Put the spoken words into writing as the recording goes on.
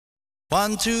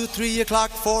1, 2, 3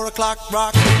 o'clock, 4 o'clock,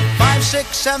 rock. 5,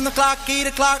 6, 7 o'clock, 8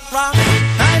 o'clock, rock.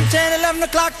 9, 10, 11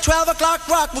 o'clock, 12 o'clock,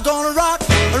 rock. We're gonna rock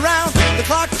around the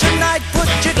clock tonight. Put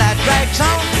your glad rags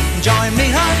on and join me,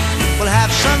 hon. We'll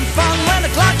have some fun when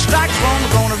the clock strikes 1.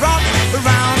 We're gonna rock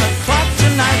around the clock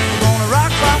tonight. We're gonna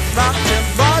rock, rock, rock till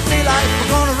broad daylight. We're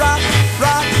gonna rock,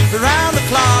 rock around the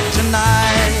clock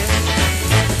tonight.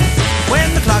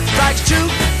 When the clock strikes 2,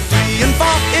 3 and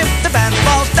 4, if the band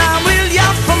falls down, we'll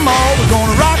yell for more. We're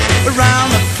gonna rock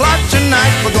around the clock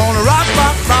tonight. We're gonna rock,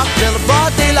 rock, rock till the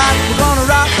broad daylight. We're gonna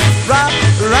rock, rock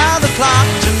around the clock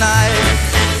tonight.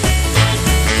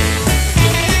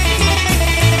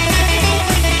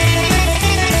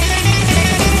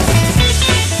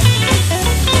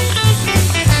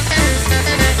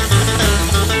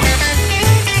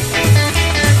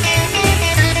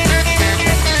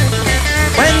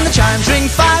 When the chimes ring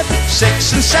 5,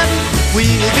 6 and 7,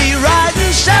 we'll be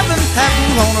riding 7th heaven.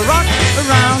 We're gonna rock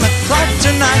around the clock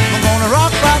tonight. We're gonna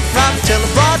rock, rock, rock till the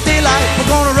broad daylight.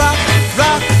 We're gonna rock,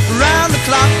 rock around the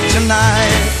clock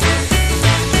tonight.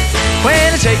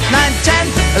 When it's 8, 9, 10,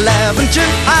 11, 2,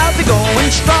 I'll be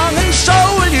going strong and so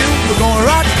will you. We're gonna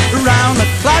rock around the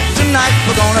clock tonight.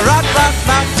 We're gonna rock, rock,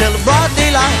 rock till the broad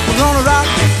daylight. We're gonna rock,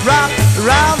 rock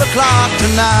around the clock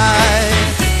tonight.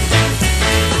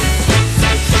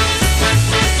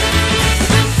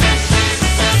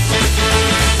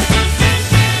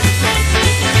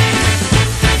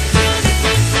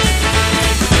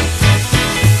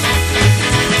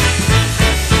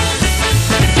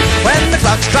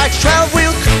 Clock strikes 12,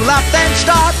 we'll cool up, then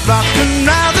start rocking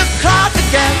round the clock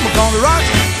again. We're gonna rock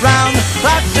round the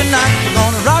clock tonight. We're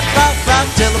gonna rock, rock, rock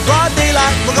till the broad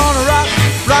daylight. We're gonna rock,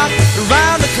 rock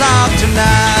around the clock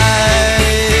tonight.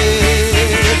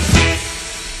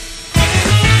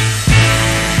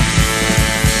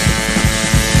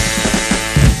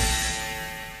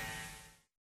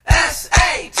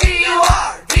 S-A-T-U-R-D-A-Y,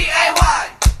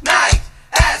 night.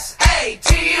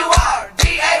 S-A-T-U-R-D-A-Y,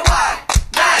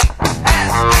 night.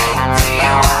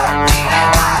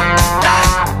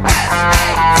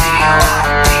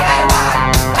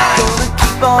 Gonna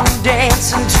keep on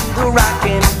dancing to the rock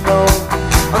and roll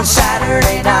on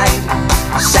Saturday night,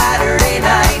 Saturday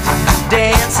night.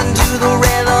 Dancing to the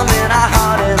rhythm in our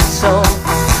heart and soul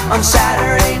on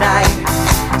Saturday night,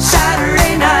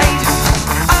 Saturday night.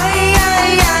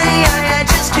 I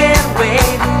just can't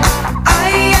wait. I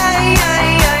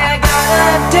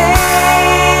gotta dance.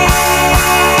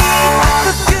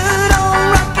 The good old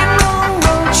rock and roll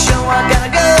road show. I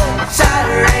gotta go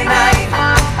Saturday night,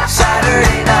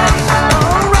 Saturday night.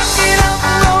 Oh, rock it up,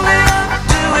 roll it up,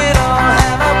 do it all,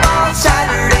 have a ball.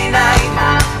 Saturday night,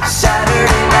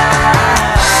 Saturday night.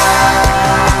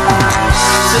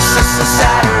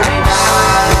 Saturday night.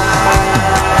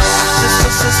 Saturday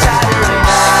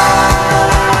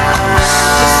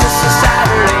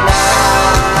night. Saturday night.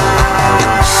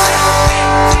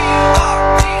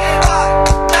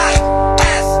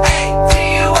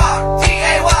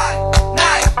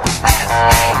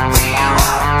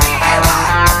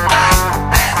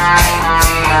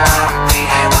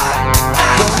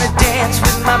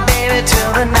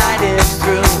 Till the night is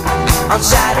through on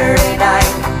Saturday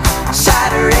night,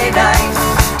 Saturday night.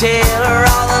 Tell her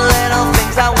all the little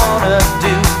things I wanna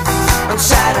do on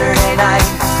Saturday night,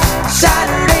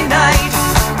 Saturday night.